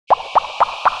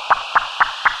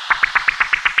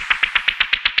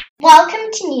Welcome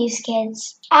to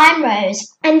NewzKidz. I'm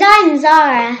Rose. And I'm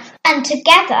Zara. And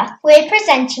together we're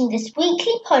presenting this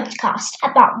weekly podcast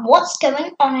about what's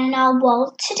going on in our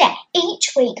world today.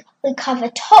 Each week we cover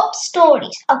top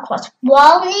stories across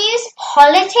world news,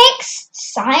 politics,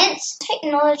 science,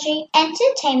 technology,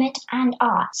 entertainment and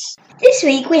arts. This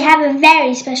week we have a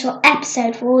very special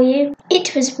episode for you.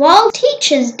 It was World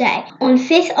Teachers' Day on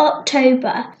 5th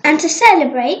October, and to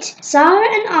celebrate, Zara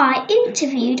and I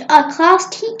interviewed our class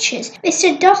teachers,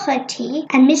 Mr. Doherty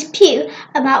and Miss Pugh,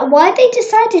 about why they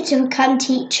decided to become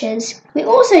teachers. We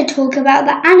also talk about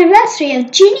the anniversary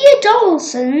of Julia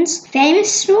Donaldson's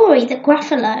famous story, the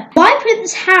Gruffalo, why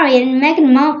Prince Harry and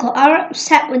Meghan Markle are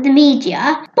upset with the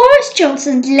media, Boris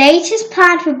Johnson's latest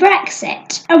plan for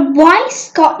Brexit, and why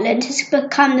Scotland has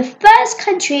become the first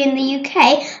country in the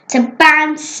UK to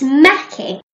ban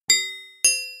smacking.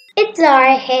 It's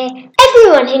Zara here.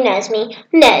 Everyone who knows me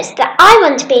knows that I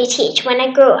want to be a teacher when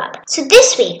I grow up. So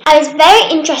this week I was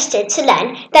very interested to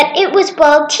learn that it was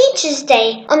World Teachers'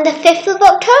 Day on the 5th of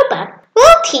October.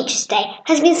 World Teachers' Day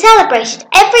has been celebrated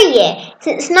every year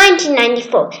since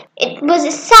 1994. It was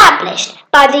established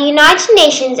by the United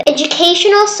Nations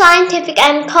Educational, Scientific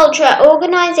and Cultural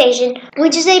Organization,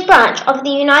 which is a branch of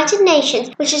the United Nations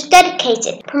which is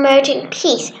dedicated to promoting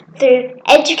peace through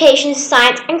education,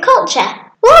 science and culture.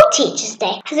 World Teachers'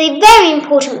 Day has a very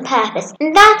important purpose,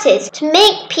 and that is to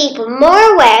make people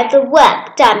more aware of the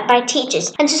work done by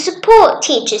teachers and to support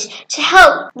teachers to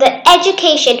help the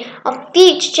education of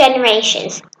future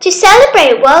generations. To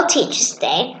celebrate World Teachers'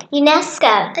 Day,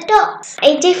 UNESCO adopts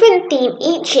a different theme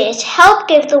each year to help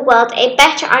give the world a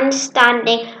better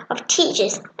understanding of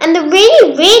teachers and the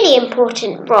really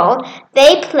important role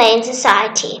they play in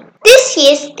society. This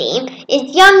year's theme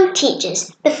is Young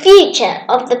Teachers, the future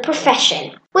of the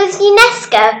profession, with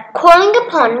UNESCO calling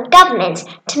upon governments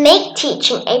to make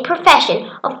teaching a profession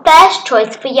of first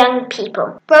choice for young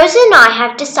people. Rose and I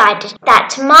have decided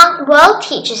that to mark World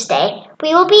Teachers' Day,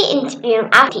 we will be interviewing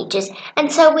our teachers,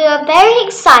 and so we are very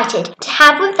excited to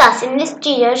have with us in the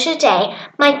studio today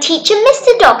my teacher,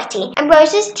 Mr. Doherty, and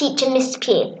Rose's teacher, Miss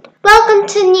Pugh. Welcome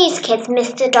to NewzKidz,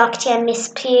 Mr. Doherty and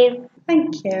Miss Pugh.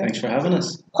 Thank you. Thanks for having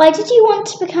us. Why did you want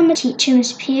to become a teacher,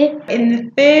 Miss Pugh? In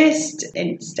the first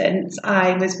instance,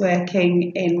 I was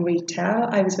working in retail.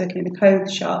 I was working in a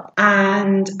clothes shop,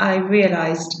 and I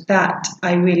realised that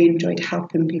I really enjoyed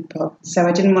helping people. So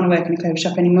I didn't want to work in a clothes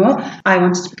shop anymore. I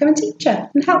wanted to become a teacher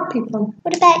and help people.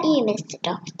 What about you, Mr.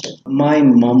 Doherty? My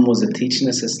mum was a teaching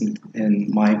assistant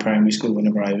in my primary school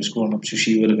whenever I was growing up, so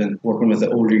she would have been working with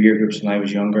the older year groups when I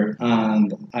was younger,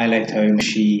 and I liked how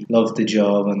she loved the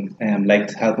job and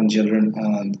liked helping children,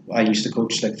 and I used to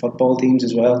coach like football teams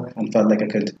as well and felt like I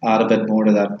could add a bit more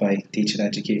to that by teaching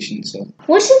education. So,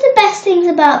 what are the best things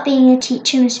about being a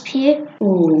teacher, Miss Pugh?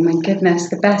 Oh my goodness,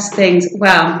 the best things.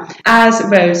 Well, as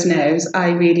Rose knows, I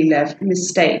really love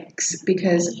mistakes,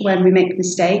 because when we make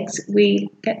mistakes, we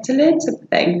get to learn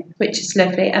something, which is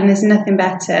lovely. And there's nothing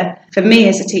better for me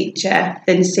as a teacher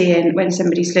than seeing when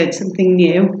somebody's learned something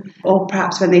new, or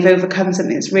perhaps when they've overcome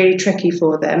something that's really tricky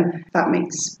for them. That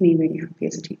makes me really happy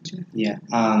as a teacher. Yeah,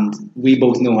 and we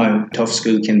both know how tough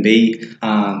school can be,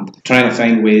 and trying to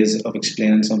find ways of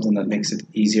explaining something that makes it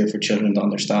easier for children to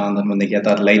understand, and when they get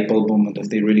that light bulb moment, if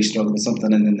they really struggle with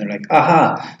something and then they're like,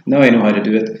 aha, now I know how to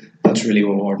do it, that's really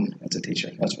rewarding as a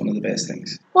teacher. That's one of the best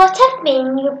things. What have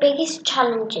been your biggest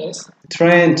challenges?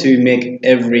 Trying to make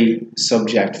every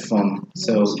subject fun.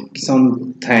 So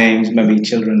sometimes maybe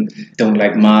children don't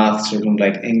like maths or don't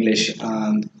like English,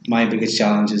 and my biggest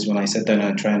challenge is when I sit down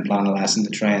and try and plan a lesson to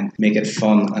try and make it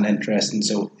fun and interesting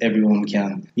so everyone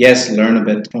can, yes, learn a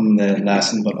bit from the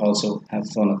lesson, but also have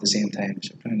fun at the same time.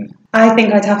 So I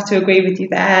think I'd have to agree with you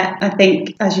there. I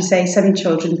think, as you say, some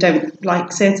children don't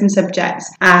like certain subjects,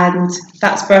 and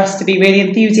that's for us to be really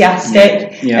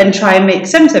enthusiastic and try and make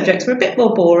some subjects a bit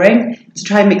more boring to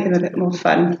try and make them a bit more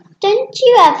fun. Don't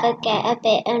you ever get a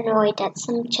bit annoyed at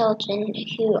some children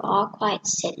who are quite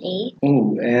silly?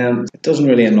 It doesn't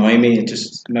really annoy me. It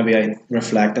just, maybe I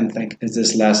reflect and think, is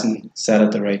this lesson set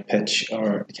at the right pitch,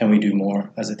 or can we do more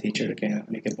as a teacher to kind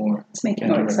of make it more... Let's make it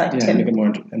more exciting. Yeah, make it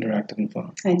more interactive and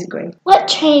fun. I'd agree. What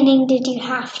training did you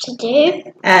have to do?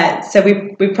 So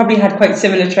we probably had quite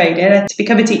similar training. To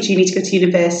become a teacher, you need to go to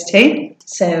university.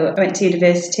 So I went to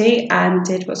university and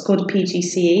did what's called a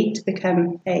PGCE to become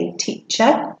become a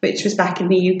teacher, which was back in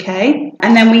the UK.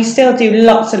 And then we still do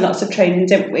lots and lots of training,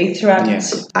 don't we, throughout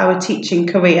our teaching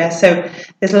career. So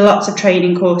there's lots of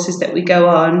training courses that we go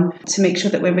on to make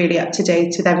sure that we're really up to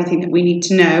date with everything that we need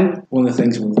to know. One of the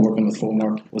things we were working with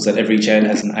Homework was that every child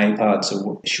has an iPad,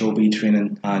 so showbie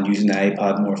training and using the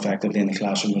iPad more effectively in the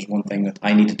classroom was one thing that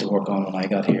I needed to work on when I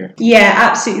got here. Yeah,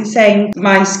 absolutely the same.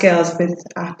 My skills with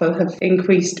Apple have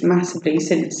increased massively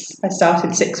since I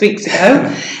started 6 weeks ago,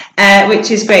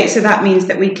 which is great. So that means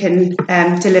that we can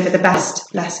deliver the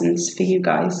best lessons for you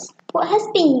guys. What has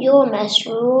been your most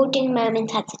rewarding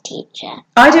moment as a teacher?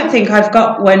 I don't think I've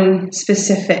got one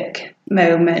specific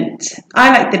moment.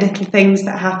 I like the little things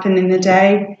that happen in the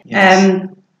day. Yes.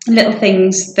 Little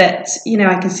things that,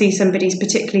 I can see somebody's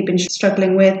particularly been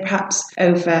struggling with, perhaps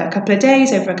over a couple of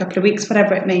days, over a couple of weeks,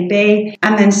 whatever it may be,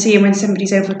 and then seeing when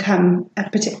somebody's overcome a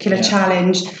particular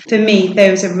challenge. For me,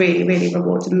 those are really, really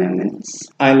rewarding moments.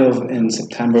 I love in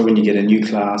September when you get a new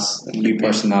class, new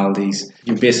personalities.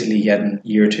 You're basically getting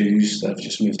year twos that have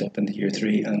just moved up into year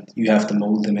three, and you have to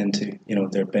mould them into,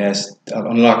 their best,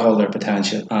 unlock all their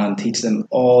potential, and teach them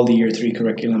all the year three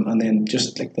curriculum. And then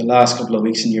just like the last couple of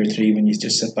weeks in year three, when you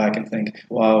just sit back and think,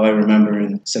 wow, I remember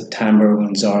in September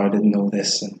when Zara didn't know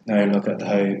this, and now look at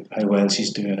how well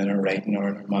she's doing in her writing or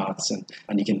in her maths, and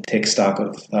you can take stock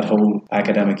of that whole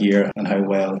academic year and how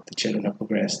well the children have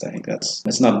progressed. I think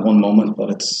it's not one moment, but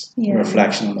it's a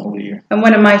reflection on the whole year. And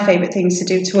one of my favourite things to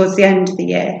do towards the end of the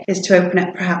year is to open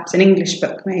up perhaps an English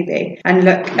book maybe and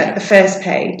look at the first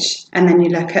page, and then you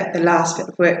look at the last bit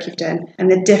of work you've done,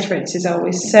 and the difference is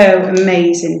always so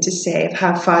amazing to see of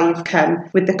how far you've come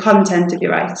with the content of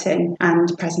your writing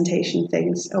and presentation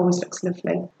things. It always looks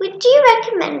lovely. Would you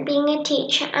recommend being a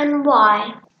teacher, and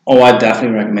why? Oh, I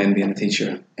definitely recommend being a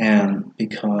teacher,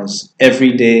 because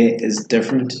every day is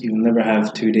different. You will never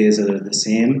have 2 days that are the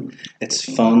same. It's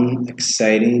fun,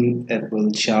 exciting, it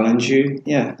will challenge you.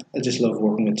 Yeah, I just love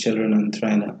working with children and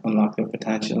trying to unlock their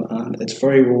potential, and it's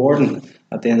very rewarding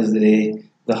at the end of the day.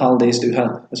 The holidays do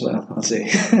help as well, I'll say.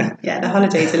 Yeah, the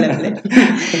holidays are lovely.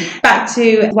 Back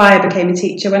to why I became a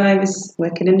teacher. When I was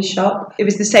working in a shop, it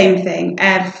was the same thing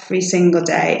every single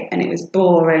day, and it was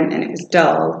boring and it was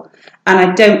dull. And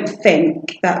I don't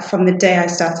think that from the day I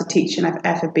started teaching I've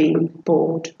ever been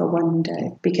bored for one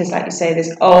day, because like you say,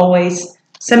 there's always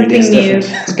something new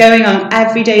going on.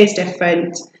 Every day is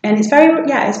different, and it's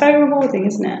very rewarding,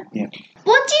 isn't it? Yeah.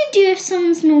 What do you do if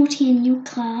someone's naughty in your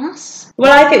class?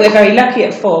 Well, I think we're very lucky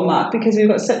at Formark because we've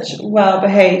got such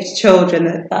well-behaved children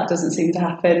that doesn't seem to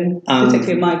happen,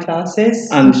 particularly in my classes.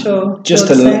 I'm sure. Just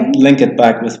to link it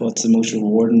back with what's the most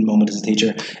rewarding moment as a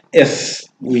teacher,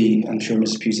 I'm sure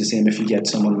Mrs. Pugh's the same, if you get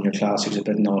someone in your class who's a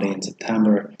bit naughty in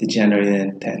September, they generally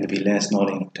then tend to be less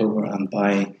naughty in October, and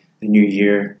by the new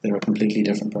year, they're a completely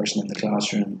different person in the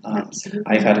classroom. And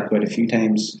I've had it quite a few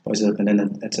times. Boys that have been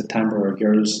in at September, or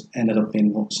girls ended up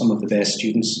being some of the best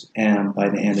students by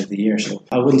the end of the year. So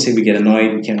I wouldn't say we get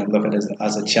annoyed. We kind of look at it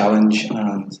as a challenge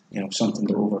and something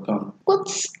to overcome. What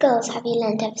skills have you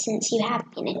learned ever since you have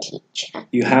been a teacher?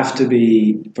 You have to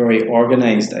be very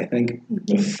organised. I think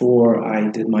before I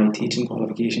did my teaching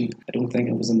qualification, I don't think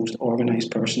I was the most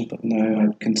organised person, but now I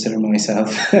consider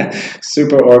myself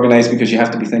super organised, because you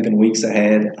have to be thinking weeks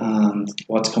ahead and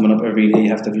what's coming up every day. You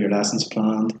have to have your lessons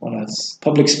planned. What else?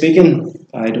 Public speaking.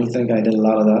 I don't think I did a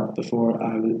lot of that before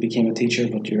I became a teacher,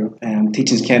 but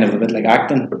teaching's kind of a bit like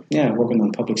acting. Yeah, working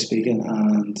on public speaking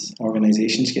and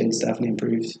organisation skills definitely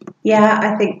improves. Yeah,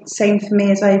 I think same for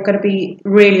me as well. You've got to be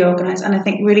really organised, and I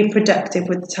think really productive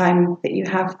with the time that you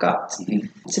have got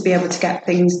to be able to get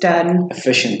things done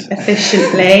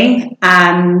efficiently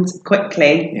and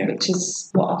quickly, which is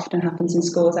what often happens in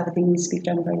schools. Everything needs to be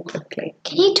done very quickly.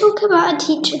 Can you talk about a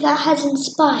teacher that has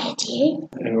inspired you?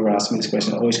 Whoever asked me this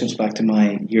question, it always comes back to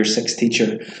my year 6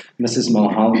 teacher, Mrs.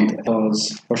 Mulholland. It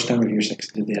was first time of year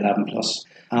 6 did the 11 plus.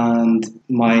 And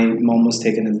my mum was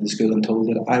taken into the school and told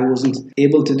that I wasn't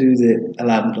able to do the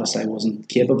 11 plus, I wasn't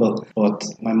capable. But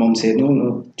my mum said,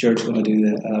 no, George's going to do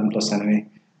the 11 plus anyway.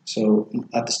 So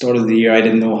at the start of the year, I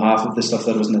didn't know half of the stuff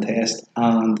that was in the test.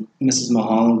 And Mrs.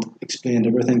 Mulholland explained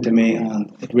everything to me,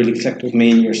 and it really clicked with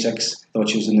me in year 6. Thought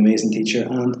she was an amazing teacher,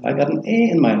 and I got an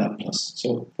A in my 11 plus.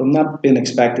 So from not being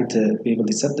expected to be able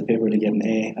to sit the paper to get an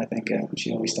A, I think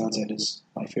she always stands out as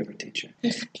my favourite teacher.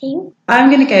 I'm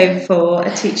going to go for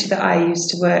a teacher that I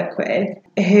used to work with,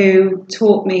 who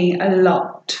taught me a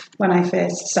lot when I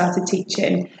first started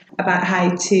teaching about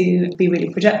how to be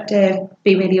really productive,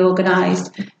 be really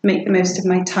organised, make the most of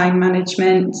my time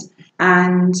management,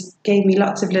 and gave me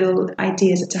lots of little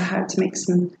ideas as to how to make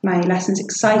my lessons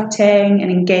exciting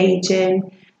and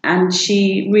engaging, and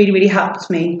she really, really helped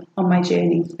me on my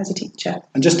journey as a teacher.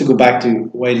 And just to go back to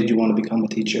why did you want to become a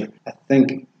teacher, I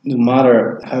think no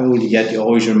matter how old you get, you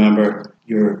always remember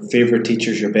your favourite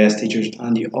teachers, your best teachers,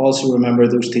 and you also remember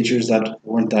those teachers that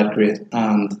weren't that great.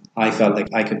 And I felt like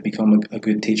I could become a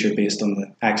good teacher based on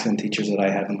the excellent teachers that I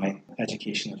had in my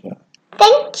education as well.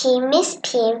 Thank you, Miss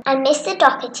Pugh and Mr.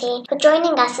 Doherty, for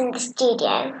joining us in the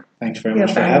studio. Thanks very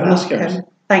much for having us, girls.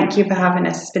 Thank you for having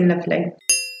us. It's been lovely.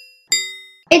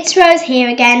 It's Rose here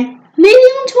again. Moving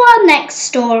on to our next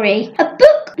story. A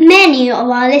book many of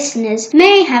our listeners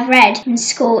may have read in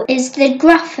school is The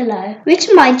Gruffalo,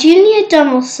 written by Julia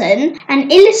Donaldson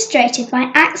and illustrated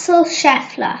by Axel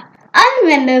Scheffler. I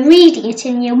remember reading it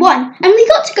in year 1, and we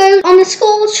got to go on a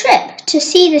school trip to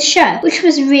see the show, which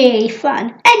was really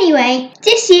fun. Anyway,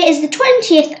 this year is the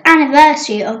 20th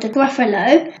anniversary of The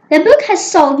Gruffalo. The book has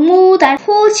sold more than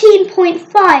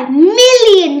 14.5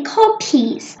 million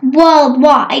copies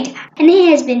worldwide, and it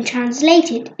has been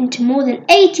translated into more than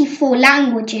 84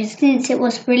 languages since it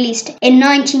was released in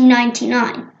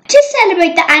 1999. To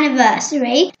celebrate the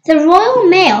anniversary, the Royal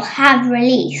Mail have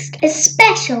released a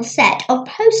special set of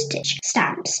postage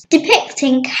stamps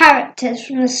depicting characters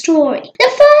from the story.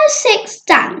 The first 6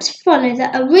 stamps follow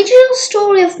the original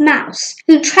story of Mouse,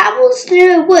 who travels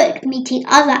through a wood meeting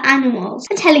other animals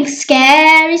and telling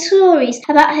scary stories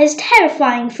about his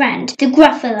terrifying friend, the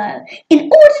Gruffalo, in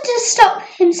order to stop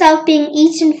himself being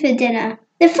eaten for dinner.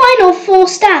 The final 4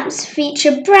 stamps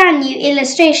feature brand new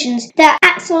illustrations that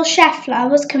Axel Scheffler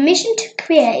was commissioned to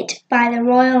create by the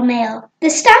Royal Mail. The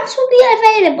stamps will be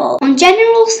available on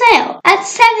general sale at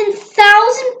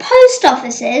 7,000 post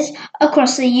offices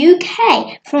across the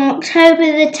UK from October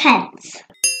the 10th.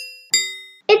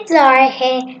 It's Zara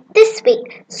here. This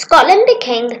week, Scotland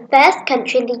became the first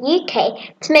country in the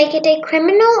UK to make it a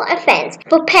criminal offence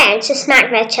for parents to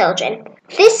smack their children.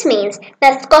 This means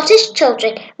that Scottish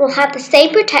children will have the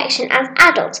same protection as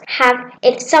adults have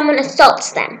if someone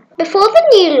assaults them. Before the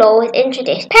new law was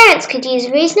introduced, parents could use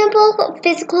reasonable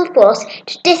physical force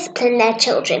to discipline their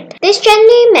children. This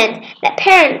generally meant that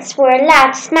parents were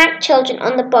allowed to smack children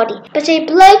on the body, but a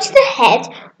blow to the head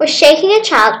or shaking a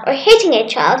child or hitting a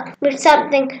child with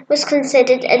something was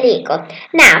considered illegal.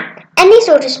 Now, any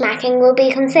sort of smacking will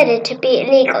be considered to be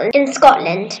illegal in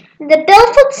Scotland. The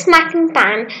bill for the smacking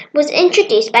ban was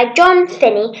introduced by John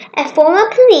Finney, a former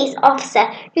police officer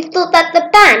who thought that the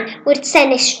ban would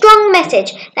send a strong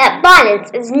message that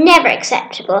violence is never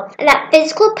acceptable and that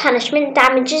physical punishment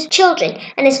damages children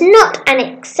and is not an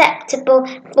acceptable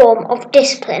form of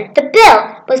discipline. The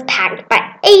bill was passed by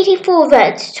 84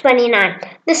 votes to 29.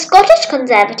 The Scottish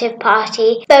Conservative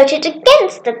Party voted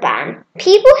against the ban.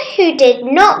 People who did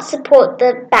not support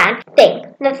the ban think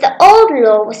that the old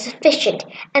law was sufficient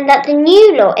and that the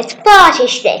new law is far too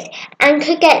strict and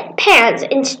could get parents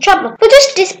into trouble for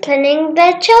just disciplining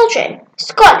their children.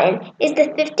 Scotland is the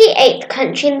 58th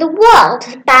country in the world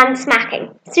to ban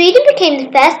smacking. Sweden became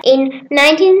the first in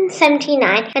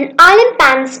 1979 and Ireland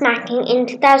banned smacking in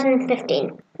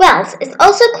 2015. Wales is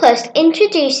also close to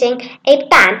introducing a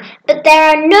ban, but there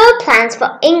are no plans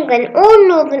for England or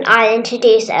Northern Ireland to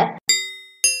do so.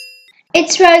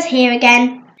 It's Rose here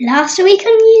again. Last week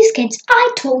on NewzKidz,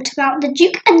 I talked about the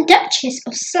Duke and Duchess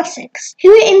of Sussex, who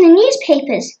were in the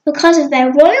newspapers because of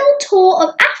their royal tour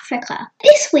of Africa.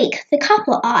 This week, the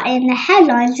couple are in the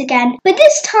headlines again, but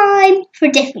this time for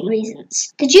different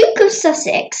reasons. The Duke of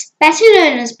Sussex, better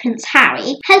known as Prince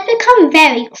Harry, has become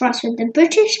very cross with the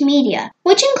British media,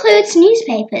 which includes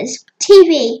newspapers,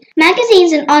 TV,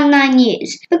 magazines and online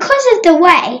news, because of the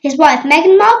way his wife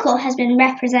Meghan Markle has been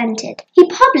represented. He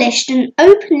published an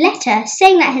open letter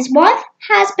saying that his wife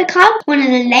has become one of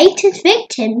the latest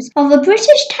victims of a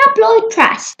British tabloid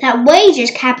press that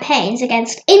wages campaigns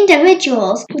against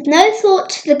individuals with no thought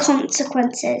to the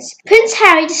consequences. Prince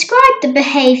Harry described the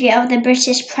behaviour of the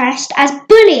British press as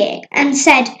bullying and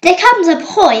said, "There comes a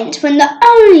point when the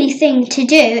only thing to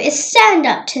do is stand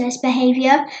up to this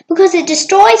behaviour because it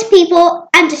destroys people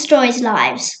and destroys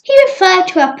lives." He referred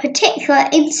to a particular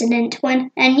incident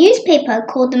when a newspaper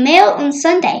called the Mail on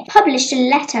Sunday published a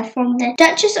letter from the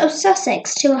Duchess of Sussex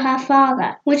to her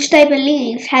father, which they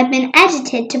believed had been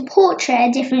edited to portray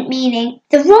a different meaning.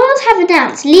 The royals have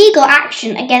announced legal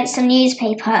action against the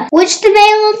newspaper, which the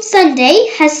Mail on Sunday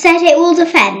has said it will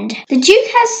defend. The Duke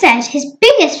has said his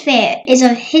biggest fear is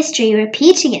of history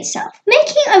repeating itself,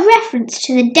 making a reference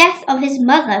to the death of his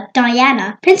mother, Diana.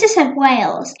 Diana, Princess of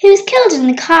Wales, who was killed in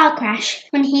a car crash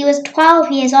when he was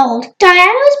 12 years old.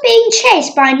 Diana was being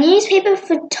chased by newspaper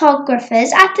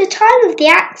photographers at the time of the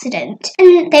accident,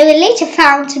 and they were later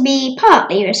found to be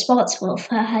partly responsible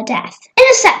for her death. In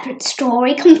a separate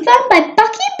story confirmed by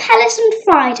Buckingham Palace on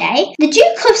Friday, the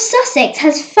Duke of Sussex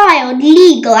has filed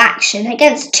legal action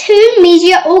against 2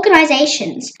 media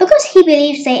organisations because he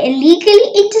believes they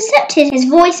illegally intercepted his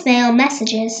voicemail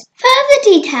messages. Further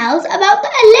details about the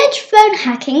alleged phone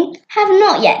hacking have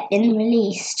not yet been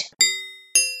released.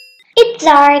 It's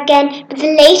Zara again with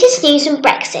the latest news on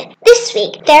Brexit. This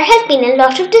week, there has been a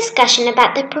lot of discussion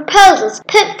about the proposals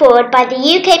put forward by the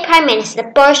UK Prime Minister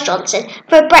Boris Johnson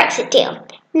for a Brexit deal.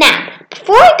 Now,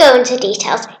 before I go into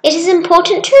details, it is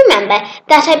important to remember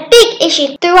that a big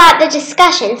issue throughout the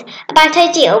discussions about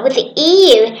a deal with the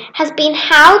EU has been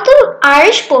how the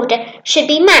Irish border should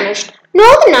be managed.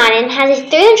 Northern Ireland has a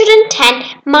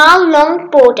 310-mile-long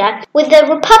border with the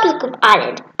Republic of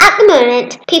Ireland. At the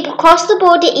moment, people cross the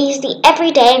border easily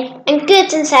every day, and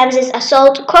goods and services are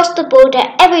sold across the border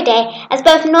every day, as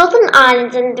both Northern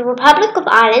Ireland and the Republic of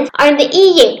Ireland are in the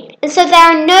EU, and so there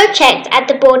are no checks at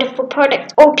the border for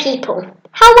products or people.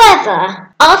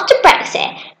 However, after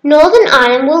Brexit, Northern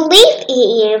Ireland will leave the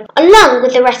EU along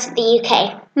with the rest of the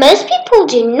UK. Most people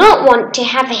do not want to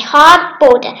have a hard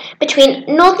border between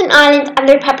Northern Ireland and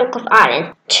the Republic of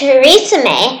Ireland. Theresa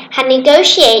May had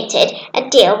negotiated a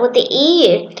deal with the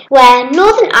EU where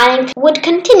Northern Ireland would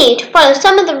continue to follow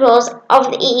some of the rules of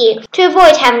the EU to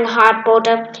avoid having a hard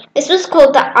border. This was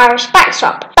called the Irish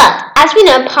backstop. But, as we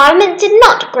know, Parliament did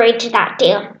not agree to that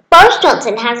deal. Boris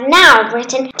Johnson has now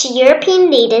written to European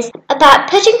leaders about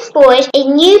putting forward a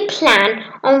new plan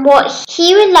on what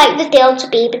he would like the deal to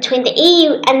be between the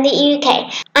EU and the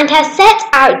UK, and has set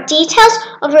out details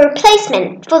of a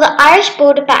replacement for the Irish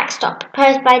border backstop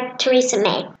proposed by Theresa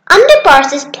May. Under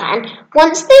Boris's plan,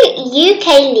 once the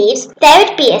UK leaves, there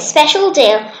would be a special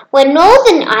deal where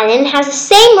Northern Ireland has the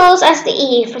same rules as the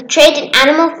EU for trade in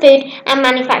animal food and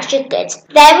manufactured goods.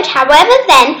 There would, however,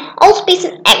 then also be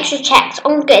some extra checks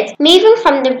on goods moving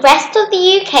from the rest of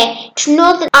the UK to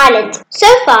Northern Ireland.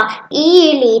 So far,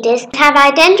 EU leaders have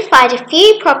identified a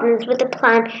few problems with the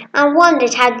plan and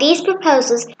wondered how these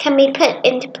proposals can be put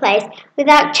into place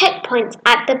without checkpoints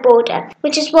at the border,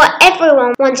 which is what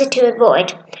everyone wanted to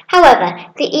avoid. However,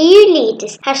 the EU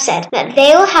leaders have said that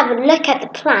they will have a look at the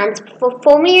plans before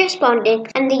formally responding,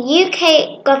 and the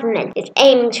UK government is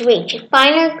aiming to reach a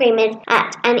final agreement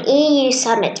at an EU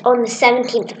summit on the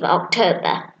 17th of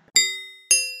October.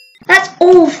 That's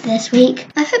all for this week.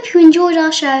 I hope you enjoyed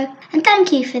our show, and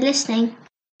thank you for listening.